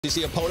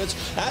SEC opponents.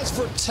 As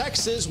for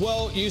Texas,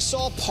 well, you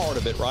saw part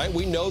of it, right?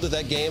 We know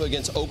that game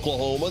against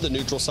Oklahoma, the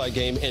neutral site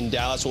game in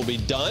Dallas, will be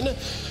done.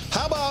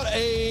 How about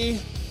a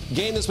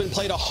game that's been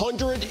played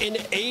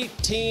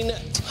 118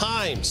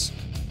 times?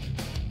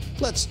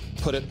 Let's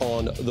put it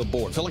on the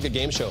board. Feel like a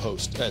game show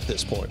host at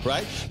this point,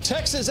 right?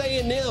 Texas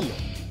A&M.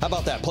 How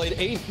about that? Played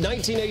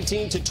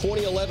 1918 to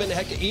 2011.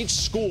 Heck, each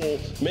school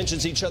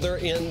mentions each other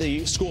in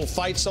the school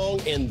fight song,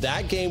 and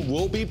that game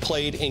will be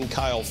played in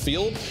Kyle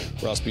Field.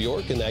 Ross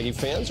Bjork and Aggie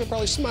fans are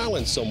probably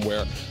smiling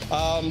somewhere.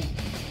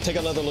 Take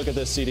another look at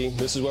this, CD.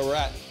 This is where we're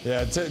at.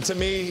 Yeah, to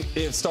me,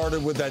 it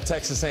started with that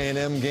Texas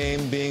A&M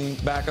game being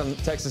back on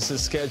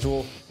Texas's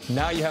schedule.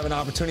 Now you have an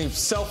opportunity.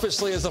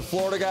 Selfishly, as a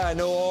Florida guy, I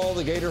know all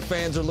the Gator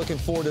fans are looking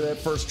forward to that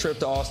first trip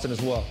to Austin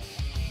as well.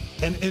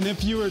 And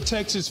if you're a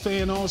Texas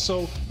fan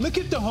also, look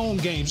at the home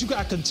games. You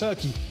got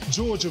Kentucky,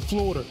 Georgia,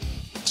 Florida.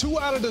 2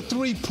 out of the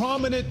 3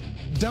 prominent,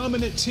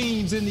 dominant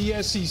teams in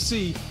the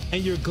SEC,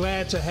 and you're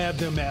glad to have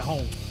them at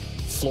home.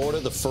 Florida,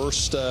 the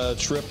first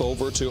trip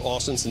over to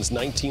Austin since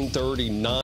 1939.